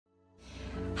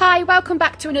Hi, welcome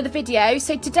back to another video.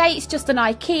 So today it's just an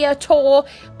Ikea tour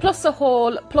plus a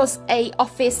haul plus a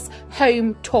office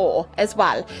home tour as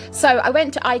well. So I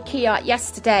went to Ikea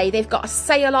yesterday. They've got a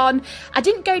sale on. I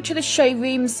didn't go to the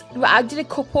showrooms. I did a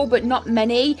couple but not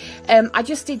many. I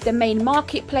just did the main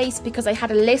marketplace because I had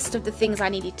a list of the things I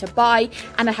needed to buy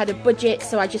and I had a budget,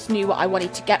 so I just knew what I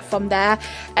wanted to get from there.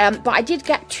 But I did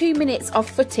get 2 minutes of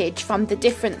footage from the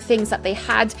different things that they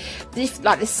had,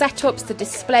 like the setups, the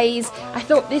displays. I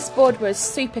thought this board was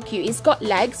super cute. It's got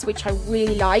legs, which I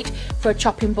really liked for a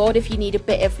chopping board if you need a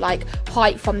bit of like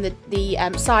height from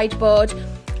the sideboard.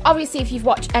 Obviously, if you've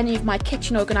watched any of my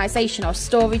kitchen organisation or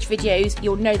storage videos,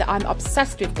 you'll know that I'm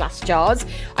obsessed with glass jars.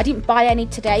 I didn't buy any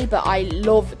today, but I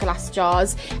love glass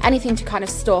jars. Anything to kind of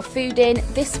store food in.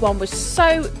 This one was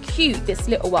so cute, this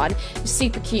little one. It was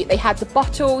super cute. They had the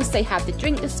bottles, they had the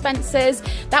drink dispensers.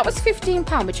 That was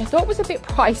 £15, which I thought was a bit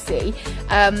pricey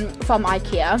from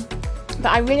Ikea.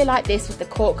 But I really like this with the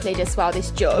cork lid as well, this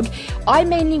jug. I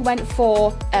mainly went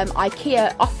for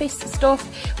Ikea office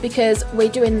stuff because we're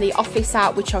doing the office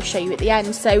out, which I'll show you at the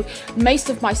end. So most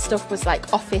of my stuff was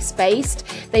like office based.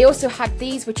 They also had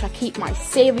these, which I keep my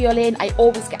cereal in. I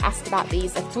always get asked about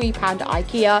these. They're £3 at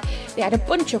Ikea. They had a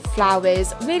bunch of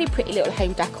flowers, really pretty little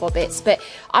home decor bits, but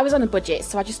I was on a budget,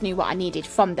 so I just knew what I needed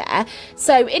from there.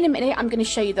 So in a minute, I'm going to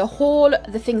show you the haul,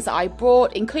 the things that I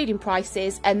brought, including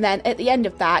prices, and then at the end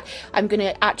of that, I'm going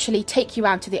to actually take you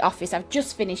around to the office. I've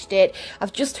just finished it.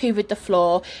 I've just hoovered the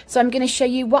floor. So I'm going to show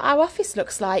you what our office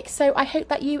looks like. So I hope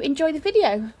that you enjoy the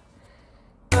video.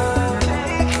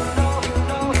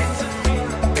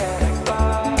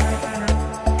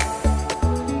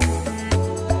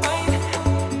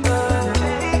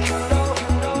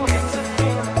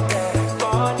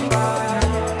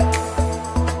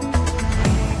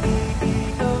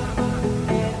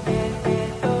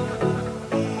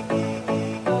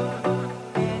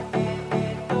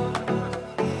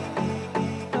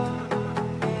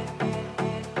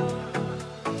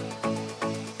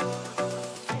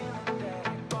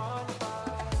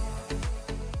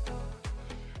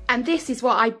 And this is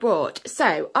what I brought.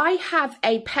 So I have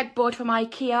a pegboard from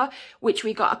Ikea, which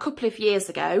we got a couple of years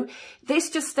ago. This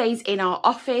just stays in our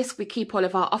office. We keep all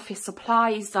of our office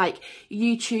supplies like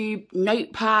YouTube,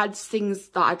 notepads, things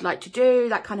that I'd like to do,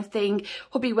 that kind of thing.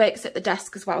 Hubby works at the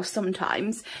desk as well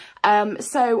sometimes.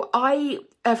 So I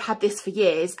have had this for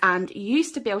years, and you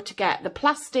used to be able to get the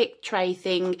plastic tray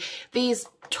thing, these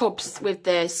tubs with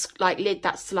the like lid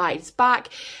that slides back.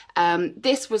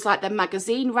 This was like the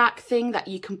magazine rack thing that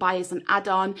you can buy as an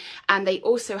add-on, and they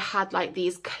also had like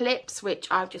these clips, which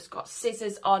I've just got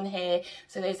scissors on here,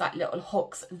 so there's like little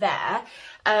hooks there.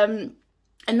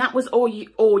 And that was all you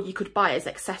could buy as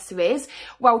accessories.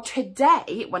 Well,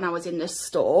 today, when I was in the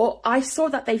store, I saw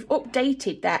that they've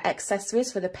updated their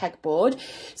accessories for the pegboard.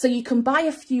 So you can buy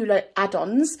a few like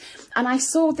add-ons. And I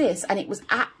saw this and it was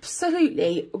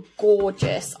absolutely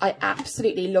gorgeous. I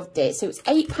absolutely loved it. So it's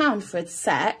 £8 for a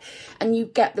set, and you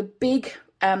get the big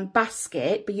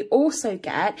basket, but you also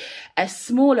get a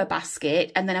smaller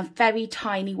basket and then a very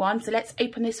tiny one. So let's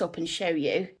open this up and show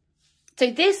you. So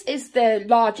this is the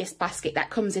largest basket that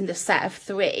comes in the set of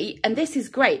 3, and this is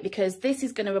great because this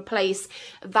is going to replace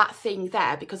that thing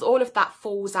there, because all of that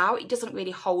falls out. It doesn't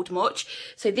really hold much,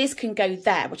 so this can go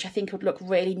there, which I think would look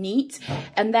really neat.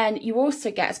 And then you also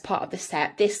get, as part of the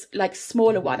set, this like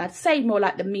smaller one. I'd say more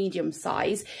like the medium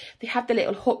size. They have the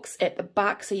little hooks at the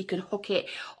back so you can hook it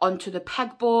onto the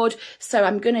pegboard. So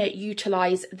I'm going to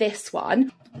utilize this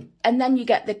one. And then you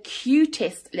get the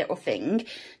cutest little thing.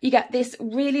 You get this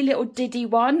really little diddy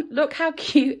one. Look how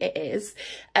cute it is.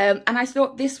 And I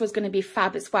thought this was going to be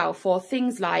fab as well for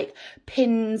things like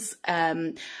pins,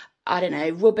 I don't know,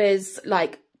 rubbers,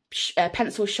 like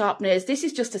pencil sharpeners. This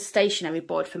is just a stationary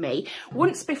board for me.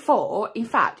 Once before, in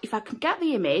fact, if I can get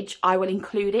the image, I will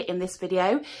include it in this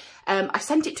video. I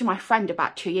sent it to my friend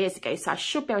about 2 years ago, so I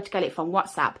should be able to get it from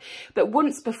WhatsApp. But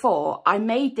once before, I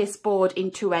made this board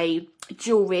into a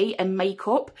jewellery and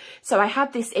makeup. So I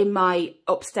had this in my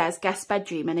upstairs guest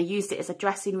bedroom, and I used it as a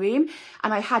dressing room,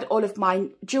 and I had all of my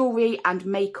jewellery and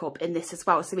makeup in this as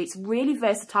well. So it's really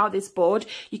versatile, this board.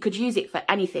 You could use it for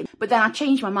anything. But then I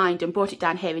changed my mind and brought it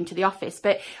down here into the office.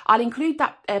 But I'll include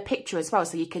that picture as well,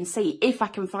 so you can see if I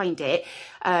can find it.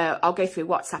 I'll go through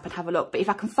WhatsApp and have a look, but if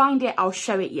I can find it, I'll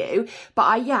show it you. But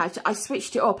I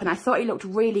switched it up, and I thought it looked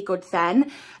really good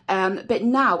then. But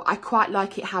now I quite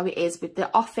like it how it is with the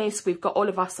office. We've we've got all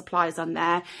of our supplies on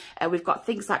there. We've got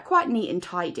things like quite neat and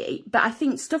tidy, but I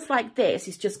think stuff like this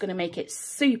is just going to make it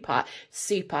super,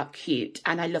 super cute,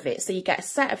 and I love it. So you get a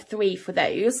set of 3 for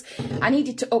those. I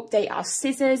needed to update our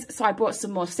scissors, so I bought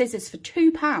some more scissors for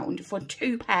 £2 for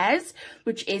 2 pairs,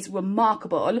 which is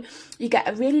remarkable. You get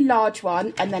a really large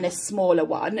one and then a smaller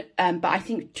one, but I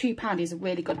think £2 is a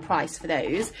really good price for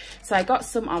those. So I got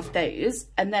some of those,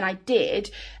 and then I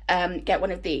did get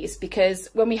one of these because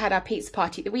when we had our pizza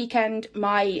party at the weekend,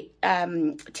 my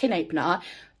tin opener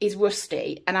is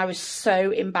rusty and I was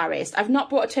so embarrassed. I've not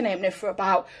bought a tin opener for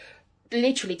about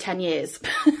literally 10 years.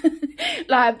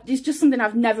 Like, it's just something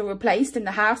I've never replaced in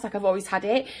the house. Like, I've always had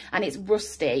it and it's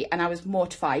rusty, and I was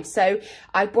mortified. So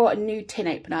I bought a new tin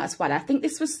opener as well. I think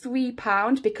this was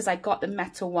 £3 because I got the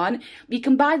metal one. You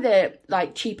can buy the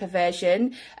like cheaper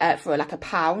version for like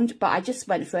 £1, but I just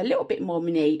went for a little bit more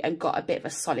money and got a bit of a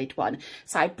solid one.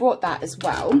 So I brought that as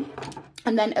well.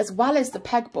 And then as well as the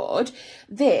pegboard,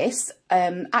 this,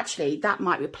 actually that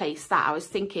might replace that. I was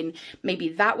thinking maybe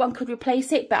that one could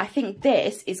replace it, but I think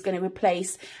this is going to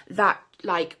replace that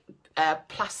like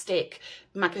plastic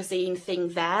magazine thing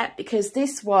there, because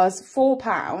this was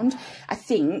 £4. I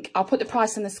think I'll put the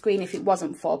price on the screen if it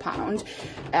wasn't £4.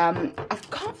 I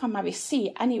can't find my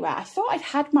receipt anywhere. I thought I'd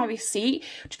had my receipt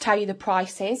to tell you the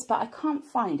prices, but I can't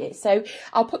find it. So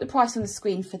I'll put the price on the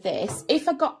screen for this. If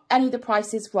I got any of the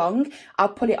prices wrong, I'll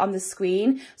put it on the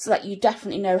screen so that you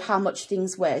definitely know how much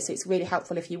things were. So it's really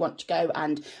helpful if you want to go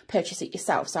and purchase it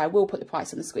yourself. So I will put the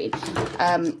price on the screen.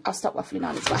 I'll stop waffling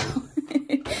on as well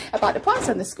about the price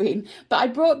on the screen. But I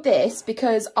brought this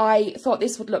because I thought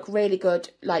this would look really good,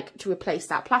 like to replace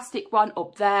that plastic one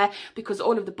up there, because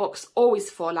all of the books always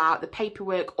fall out, the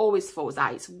paperwork always falls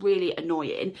out. It's really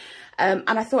annoying. And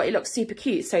I thought it looked super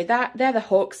cute. So they're the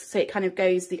hooks, so it kind of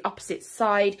goes the opposite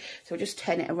side. So we'll just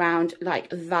turn it around like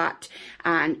that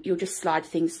and you'll just slide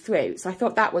things through. So I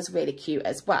thought that was really cute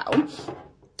as well.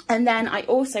 And then I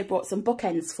also bought some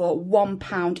bookends for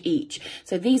 £1 each.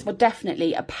 So these were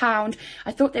definitely £1.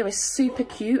 I thought they were super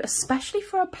cute, especially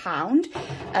for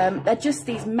 £1. They're just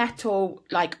these metal,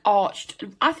 like arched,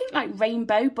 I think like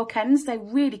rainbow bookends. They're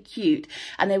really cute.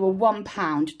 And they were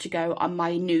 £1 to go on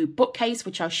my new bookcase,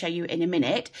 which I'll show you in a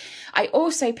minute. I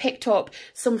also picked up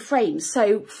some frames.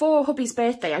 So for hubby's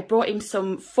birthday, I brought him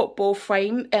some football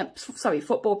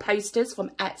football posters from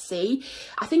Etsy.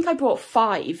 I think I brought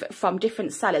 5 from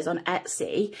different sellers on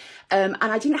Etsy, and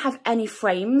I didn't have any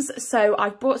frames, so I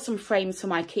bought some frames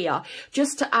from Ikea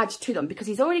just to add to them, because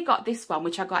he's already got this one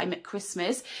which I got him at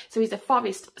Christmas. So he's a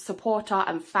Forest supporter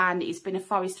and fan. He's been a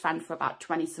Forest fan for about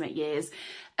 20 something years.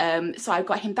 So I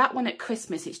got him that one at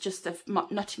Christmas. It's just a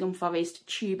Nottingham Forest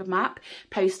tube map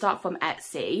poster from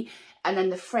Etsy. And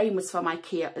then the frame was from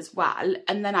Ikea as well.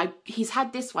 And then he's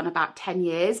had this one about 10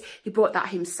 years. He bought that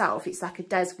himself. It's like a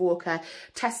Des Walker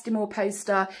testimonial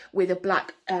poster with a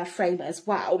black frame as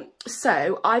well.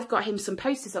 So I've got him some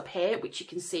posters up here, which you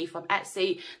can see from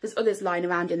Etsy. There's others lying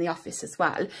around in the office as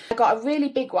well. I got a really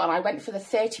big one. I went for the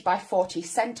 30 by 40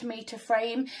 centimetre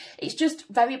frame. It's just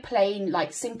very plain,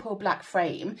 like simple black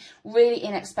frame. Really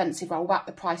inexpensive. I'll whack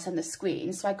the price on the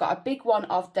screen. So I got a big one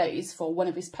of those for one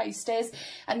of his posters.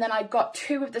 And then I got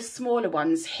 2 of the smaller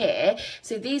ones here.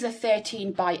 So these are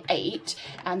 13 by 8,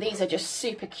 and these are just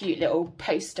super cute little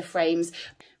poster frames.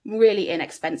 Really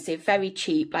inexpensive, very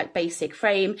cheap, like basic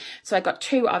frame. So I got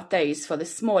 2 of those for the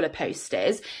smaller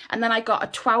posters. And then I got a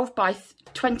 12 by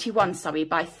 21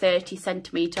 by 30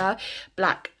 centimetre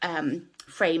black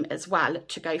frame as well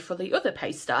to go for the other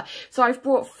poster. So I've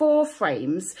brought 4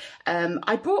 frames.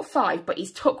 I brought 5, but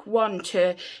he's took one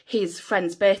to his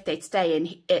friend's birthday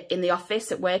today in the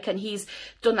office at work, and he's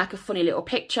done like a funny little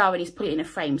picture and he's put it in a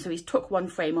frame. So he's took 1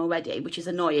 frame already, which is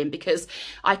annoying because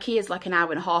Ikea is like an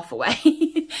hour and a half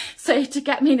away. So to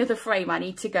get me another frame, I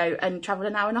need to go and travel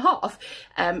an hour and a half.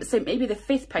 So maybe the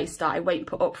 5th poster I won't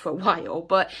put up for a while.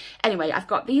 But anyway, I've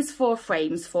got these 4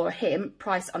 frames for him,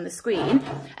 price on the screen.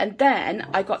 And then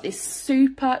I got this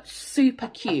super, super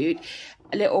cute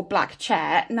little black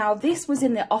chair. Now this was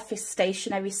in the office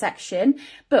stationery section,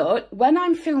 but when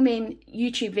I'm filming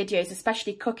YouTube videos,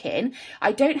 especially cooking,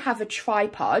 I don't have a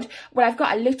tripod. Well, I've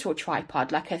got a little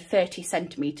tripod, like a 30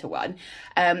 centimetre one.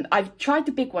 I've tried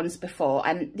the big ones before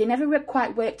and they never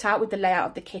quite worked out with the layout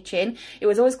of the kitchen. It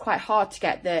was always quite hard to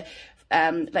get the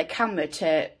like camera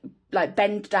to like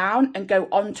bend down and go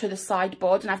onto the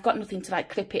sideboard, and I've got nothing to like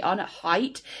clip it on at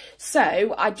height.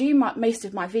 So I do most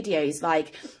of my videos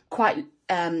like quite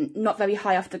not very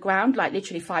high off the ground, like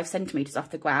literally 5 centimeters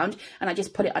off the ground, and I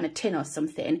just put it on a tin or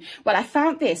something. Well, I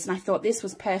found this and I thought this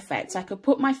was perfect. So I could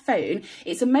put my phone,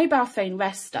 it's a mobile phone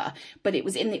rester, but it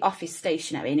was in the office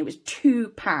stationery, and it was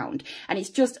 £2, and it's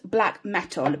just black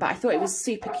metal, but I thought it was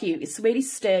super cute. It's really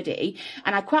sturdy,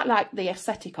 and I quite like the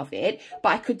aesthetic of it, but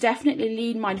I could definitely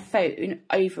lean my phone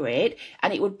over it,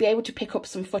 and it would be able to pick up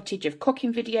some footage of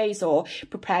cooking videos or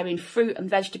preparing fruit and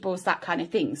vegetables, that kind of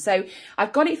thing. So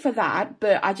I've got it for that,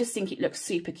 but I just think it looks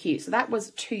super cute. So that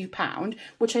was £2,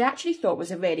 which I actually thought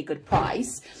was a really good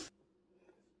price.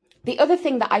 The other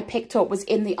thing that I picked up was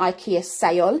in the Ikea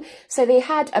sale. So they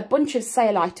had a bunch of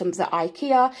sale items at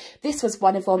Ikea. This was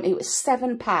one of them. It was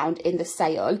 £7 in the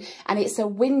sale, and it's a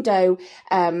window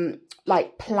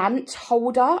like plant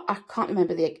holder. I can't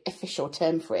remember the official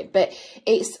term for it, but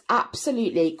it's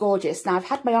absolutely gorgeous. Now, I've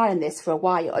had my eye on this for a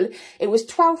while. It was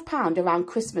 £12 around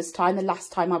Christmas time, the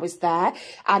last time I was there,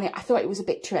 and I thought it was a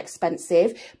bit too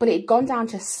expensive, but it had gone down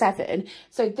to £7.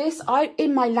 So this,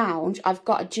 in my lounge, I've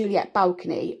got a Juliet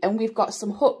balcony, and we've got some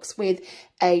hooks with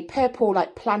a purple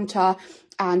like planter,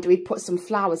 and we put some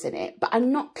flowers in it, but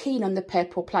I'm not keen on the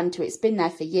purple planter. It's been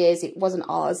there for years. It wasn't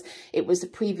ours. It was the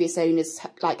previous owner's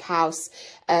like house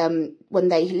when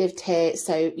they lived here.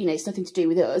 So, you know, it's nothing to do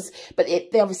with us, but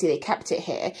they kept it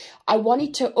here. I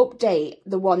wanted to update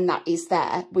the one that is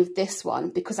there with this one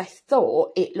because I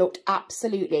thought it looked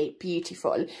absolutely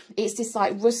beautiful. It's this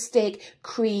like rustic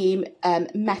cream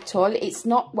metal. It's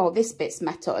not, well, this bit's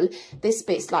metal. This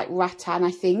bit's like rattan,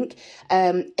 I think.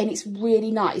 And it's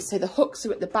really nice. So the hooks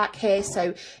are at the back here,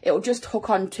 so it'll just hook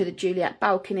onto the Juliet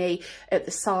balcony at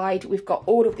the side. We've got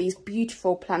all of these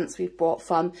beautiful plants we've bought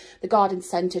from the garden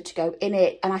centre to go in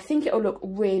it, and I think it'll look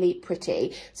really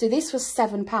pretty. So this was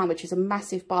 £7, which is a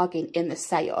massive bargain in the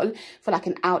sale for like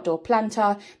an outdoor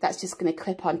planter that's just going to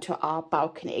clip onto our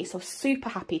balcony. So super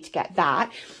happy to get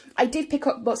that. I did pick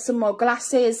up some more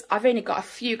glasses. I've only got a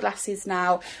few glasses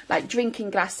now, like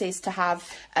drinking glasses to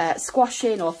have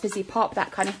squashing or fizzy pop,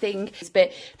 that kind of thing.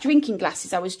 But drinking glasses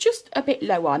I was just a bit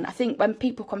low on. I think when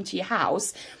people come to your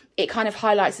house, it kind of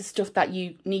highlights the stuff that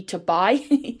you need to buy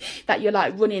that you're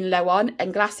like running low on,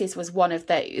 and glasses was one of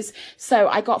those. So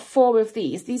I got 4 of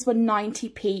these. These were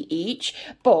 90p each,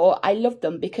 but I love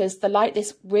them because they're like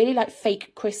this really like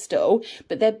fake crystal,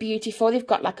 but they're beautiful. They've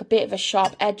got like a bit of a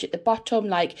sharp edge at the bottom,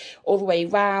 like all the way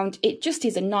around. It just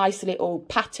is a nice little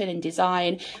pattern and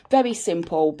design, very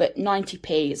simple, but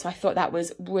 90p. So I thought that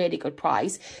was really good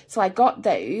price. So I got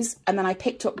those, and then I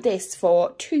picked up this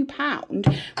for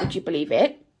 £2. Would you believe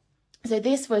it? So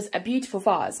this was a beautiful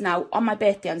vase. Now, on my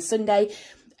birthday on Sunday,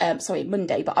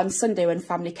 Monday, but on Sunday when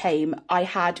family came, I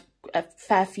had a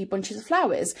fair few bunches of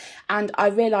flowers, and I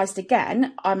realised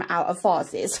again I'm out of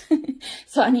vases.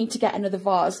 So I need to get another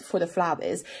vase for the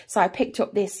flowers. So I picked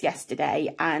up this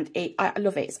yesterday, and I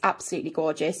love it. It's absolutely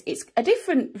gorgeous. It's a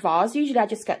different vase. Usually I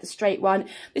just get the straight one.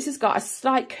 This has got a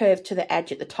slight curve to the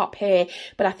edge at the top here,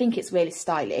 but I think it's really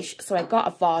stylish. So I got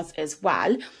a vase as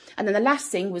well. And then the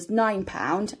last thing was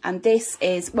 £9, and this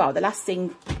is, well, the last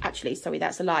thing, actually, sorry,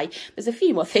 that's a lie. There's a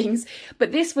few more things,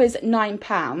 but this was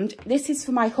 £9. This is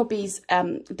for my hubby's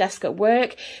desk at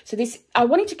work. So this, I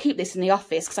wanted to keep this in the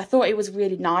office because I thought it was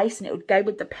really nice and it would go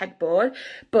with the pegboard,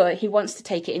 but he wants to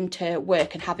take it into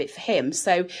work and have it for him.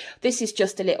 So this is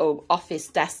just a little office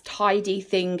desk tidy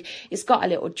thing. It's got a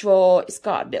little drawer, it's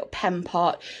got a little pen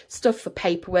pot, stuff for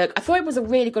paperwork. I thought it was a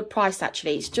really good price,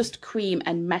 actually. It's just cream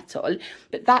and metal,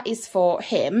 but that is for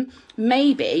him.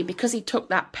 Maybe because he took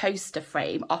that poster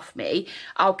frame off me,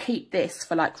 I'll keep this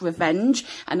for like revenge,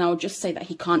 and I'll just say that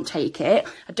he can't take it.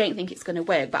 I don't think it's going to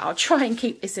work, but I'll try and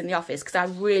keep this in the office because I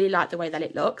really like the way that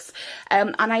it looks.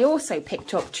 And I also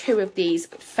picked up 2 of these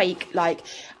fake, like,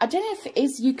 I don't know if it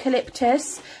is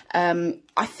eucalyptus.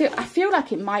 I feel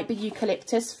like it might be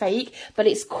eucalyptus fake, but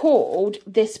it's called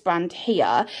this brand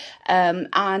here,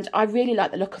 and I really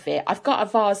like the look of it. I've got a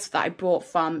vase that I bought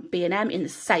from B&M in the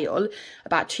sale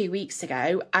about 2 weeks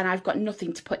ago, and I've got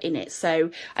nothing to put in it,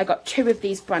 so I got 2 of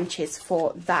these branches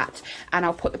for that, and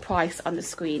I'll put the price on the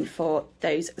screen for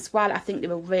those as well. I think they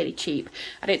were really cheap.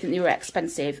 I don't think they were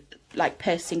expensive, like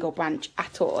per single branch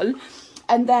at all.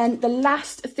 And then the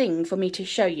last thing for me to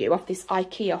show you off this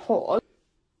Ikea haul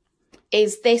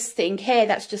is this thing here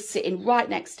that's just sitting right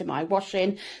next to my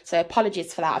washing. So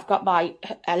apologies for that. I've got my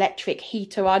electric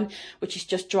heater on, which is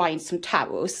just drying some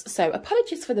towels. So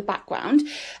apologies for the background.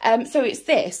 So it's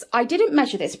this. I didn't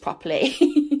measure this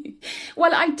properly.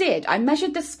 Well, I did. I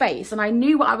measured the space and I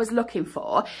knew what I was looking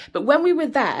for. But when we were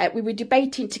there, we were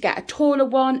debating to get a taller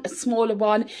one, a smaller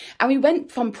one, and we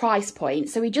went from price point.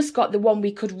 So we just got the one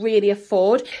we could really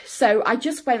afford. So I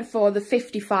just went for the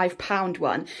 £55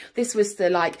 one. This was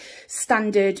the like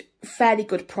standard, fairly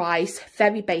good price,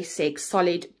 very basic,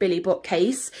 solid Billy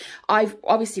bookcase. I've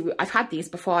had these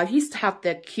before. I used to have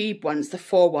the cube ones, the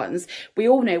 4 ones. We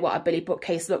all know what a Billy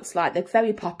bookcase looks like. They're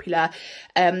very popular,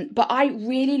 but I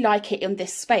really like it in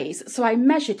this space. So I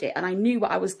measured it and I knew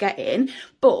what I was getting,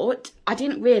 but I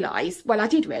didn't realise, well, I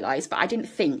did realise, but I didn't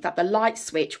think that the light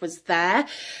switch was there.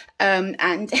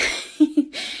 And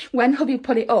when hubby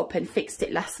put it up and fixed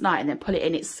it last night and then put it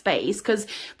in its space, because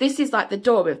this is like the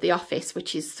door of the office,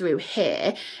 which is through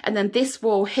here, and then this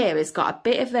wall here has got a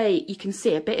bit of a, you can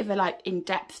see a bit of a like in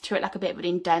depth to it, like a bit of an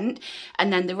indent,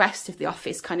 and then the rest of the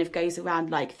office kind of goes around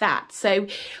like that. So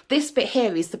this bit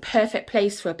here is the perfect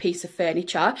place for a piece of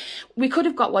furniture. We could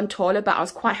have got one taller, but I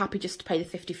was quite happy just to pay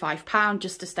the £55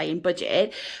 just to stay in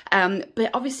budget. But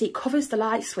obviously it covers the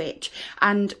light switch,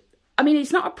 and I mean,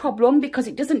 it's not a problem because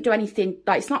it doesn't do anything,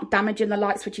 like it's not damaging the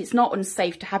light switch. It's not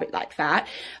unsafe to have it like that.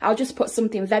 I'll just put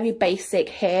something very basic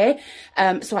here.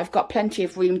 So I've got plenty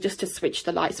of room just to switch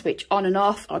the light switch on and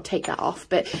off. I'll take that off,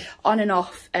 but on and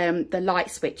off the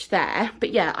light switch there.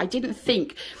 But yeah, I didn't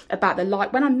think about the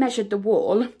light. When I measured the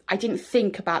wall, I didn't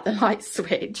think about the light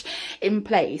switch in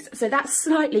place. So that's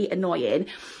slightly annoying.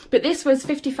 But this was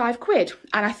 55 quid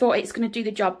and I thought it's going to do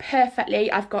the job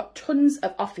perfectly. I've got tons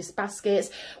of office baskets.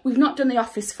 We've not done the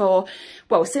office for,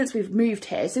 well, since we've moved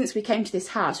here, since we came to this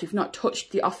house, we've not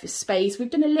touched the office space. We've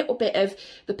done a little bit of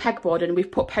the pegboard and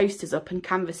we've put posters up and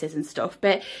canvases and stuff,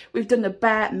 but we've done the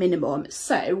bare minimum.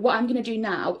 So what I'm going to do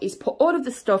now is put all of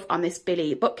the stuff on this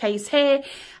Billy bookcase here,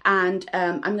 and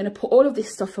I'm going to put all of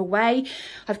this stuff away.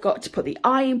 I've got to put the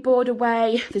iron board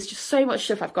away. There's just so much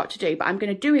stuff I've got to do, but I'm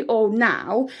going to do it all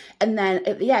now. And then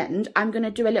at the end, I'm going to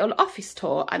do a little office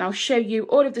tour and I'll show you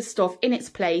all of the stuff in its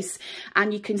place,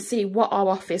 and you can see what our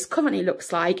office currently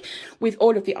looks like with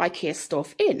all of the Ikea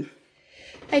stuff in.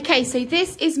 Okay, so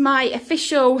this is my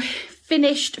official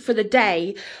finished for the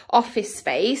day office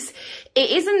space. It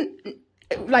isn't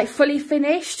like fully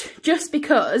finished just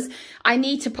because I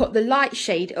need to put the light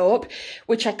shade up,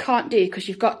 which I can't do because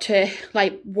you've got to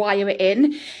like wire it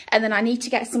in, and then I need to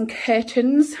get some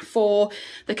curtains for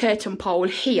the curtain pole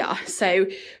here, so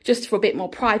just for a bit more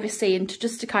privacy and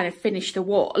just to kind of finish the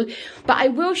wall. But I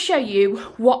will show you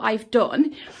what I've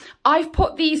done. I've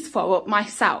put these 4 up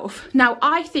myself. Now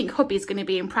I think hubby's going to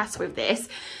be impressed with this.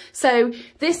 So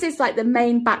this is like the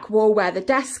main back wall where the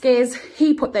desk is.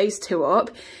 He put those 2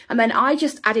 up, and then I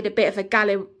just added a bit of a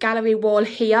gallery wall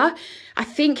here. I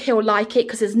think he'll like it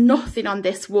because there's nothing on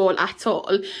this wall at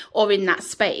all or in that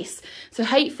space. So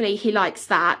hopefully he likes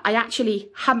that. I actually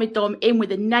hammered them in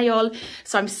with a nail,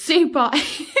 so I'm super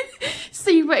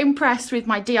super impressed with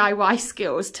my DIY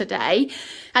skills today.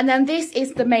 And then this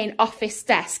is the main office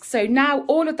desk. So now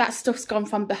all of that stuff's gone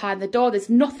from behind the door. There's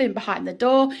nothing behind the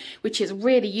door, which is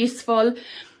really useful.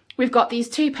 We've got these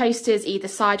 2 posters either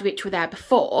side, which were there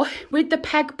before. With the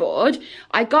pegboard,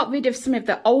 I got rid of some of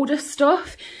the older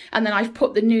stuff and then I've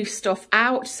put the new stuff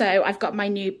out. So I've got my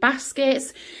new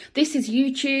baskets. This is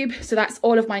YouTube. So that's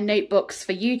all of my notebooks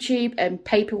for YouTube and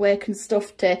paperwork and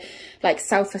stuff to like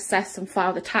self-assess and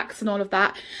file the tax and all of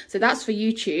that. So that's for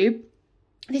YouTube.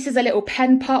 This is a little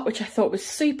pen pot, which I thought was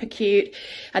super cute.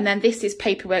 And then this is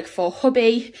paperwork for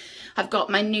hubby. I've got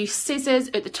my new scissors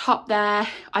at the top there.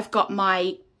 I've got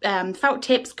my felt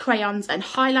tips, crayons and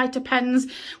highlighter pens,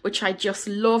 which I just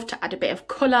love to add a bit of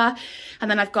colour. And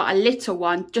then I've got a little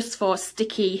one just for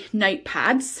sticky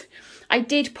notepads. I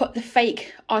did put the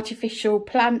fake artificial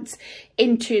plants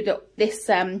into this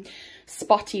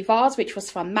spotty vase, which was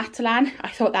from Matalan. I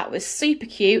thought that was super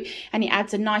cute and it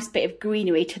adds a nice bit of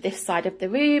greenery to this side of the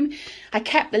room. I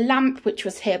kept the lamp, which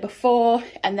was here before,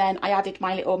 and then I added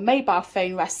my little mobile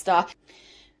phone rester.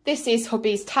 This is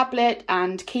hubby's tablet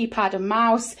and keypad and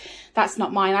mouse. That's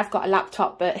not mine. I've got a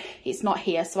laptop, but it's not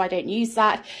here, so I don't use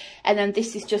that. And then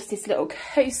this is just this little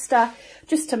coaster,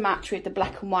 just to match with the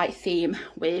black and white theme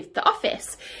with the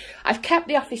office. I've kept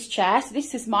the office chair. So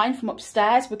this is mine from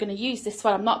upstairs. We're going to use this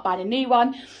one. I'm not buying a new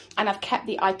one. And I've kept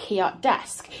the Ikea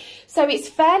desk. So it's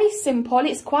fairly simple.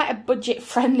 It's quite a budget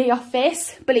friendly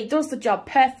office, but it does the job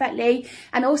perfectly.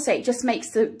 And also it just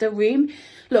makes the room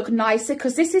look nicer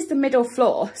because this is the middle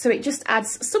floor. So it just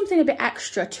adds something a bit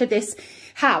extra to this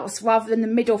house rather than the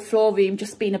middle floor room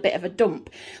just being a bit of a dump,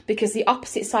 because the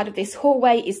opposite side of this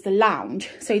hallway is the lounge.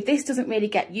 So this doesn't really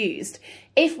get used.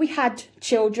 If we had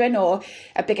children or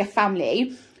a bigger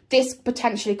family, This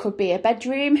potentially could be a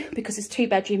bedroom because there's 2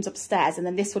 bedrooms upstairs, and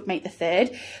then this would make the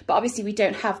 3rd, but obviously we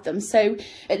don't have them. So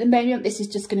at the moment, this is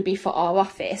just going to be for our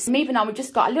office. Moving on, we've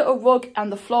just got a little rug on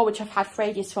the floor, which I've had for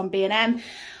ages from B&M.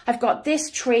 I've got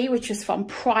this tree, which was from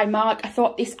Primark. I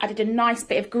thought this added a nice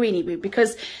bit of greeny room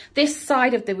because this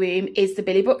side of the room is the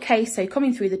Billy bookcase. So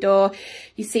coming through the door,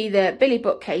 you see the Billy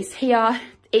bookcase here.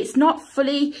 It's not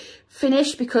fully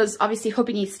finished because obviously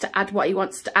hubby needs to add what he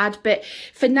wants to add, but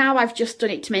for now I've just done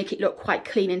it to make it look quite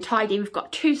clean and tidy. We've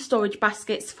got 2 storage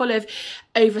baskets full of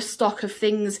overstock of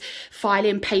things,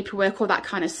 filing, paperwork, all that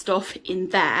kind of stuff in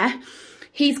there.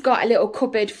 He's got a little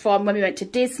cupboard from when we went to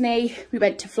Disney. We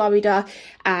went to Florida,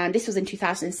 and this was in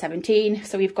 2017.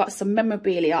 So we've got some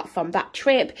memorabilia from that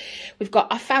trip.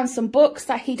 I found some books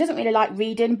that he doesn't really like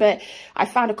reading, but I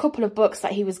found a couple of books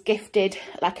that he was gifted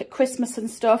like at Christmas and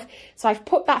stuff. So I've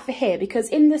put that for here because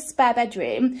in the spare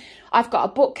bedroom, I've got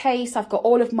a bookcase. I've got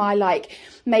all of my like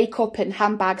makeup and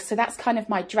handbags. So that's kind of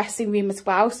my dressing room as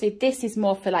well. So this is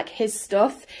more for like his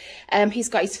stuff. He's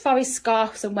got his Forest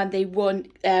scarves, and when they won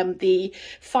the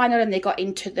final and they got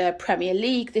into the Premier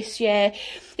League this year,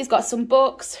 he's got some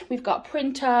books. We've got a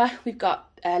printer, we've got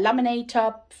a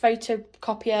laminator,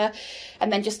 photocopier,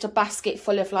 and then just a basket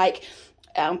full of like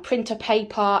printer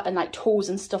paper and like tools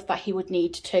and stuff that he would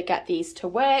need to get these to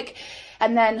work.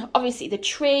 And then obviously the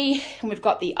tree, and we've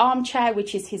got the armchair,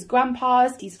 which is his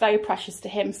grandpa's. He's very precious to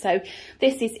him. So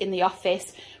this is in the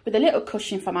office with a little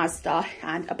cushion from Asda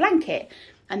and a blanket,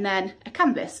 and then a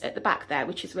canvas at the back there,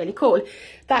 which is really cool.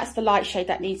 That's the light shade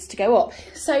that needs to go up.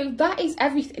 So that is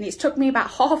everything. It's took me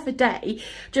about half a day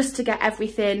just to get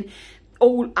everything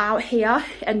all out here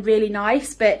and really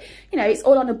nice, but you know, it's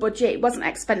all on a budget. It wasn't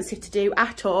expensive to do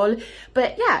at all,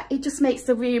 but yeah, it just makes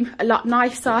the room a lot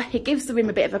nicer. It gives the room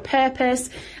a bit of a purpose,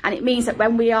 and it means that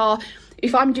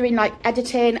if I'm doing like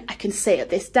editing, I can sit at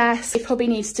this desk. If hubby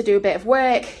needs to do a bit of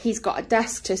work, he's got a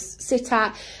desk to sit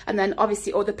at, and then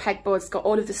obviously all the pegboards got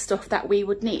all of the stuff that we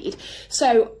would need.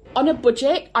 So on a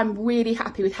budget, I'm really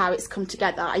happy with how it's come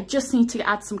together. I just need to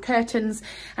add some curtains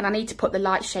and I need to put the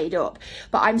light shade up,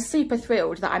 but I'm super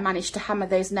thrilled that I managed to hammer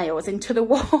those nails into the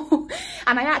wall.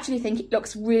 And I actually think it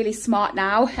looks really smart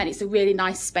now, and it's a really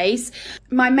nice space.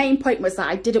 My main point was that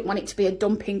I didn't want it to be a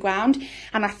dumping ground,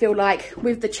 and I feel like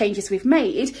with the changes we've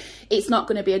made, it's not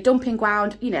going to be a dumping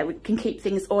ground. You know, we can keep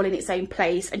things all in its own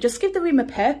place and just give the room a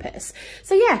purpose.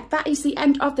 So yeah, that is the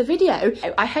end of the video.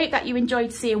 I hope that you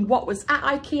enjoyed seeing what was at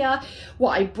Ikea,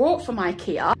 what I brought from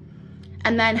Ikea,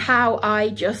 and then how I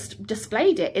just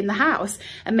displayed it in the house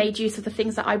and made use of the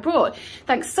things that I brought.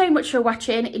 Thanks so much for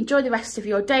watching. Enjoy the rest of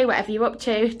your day, whatever you're up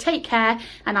to. Take care,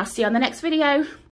 and I'll see you on the next video.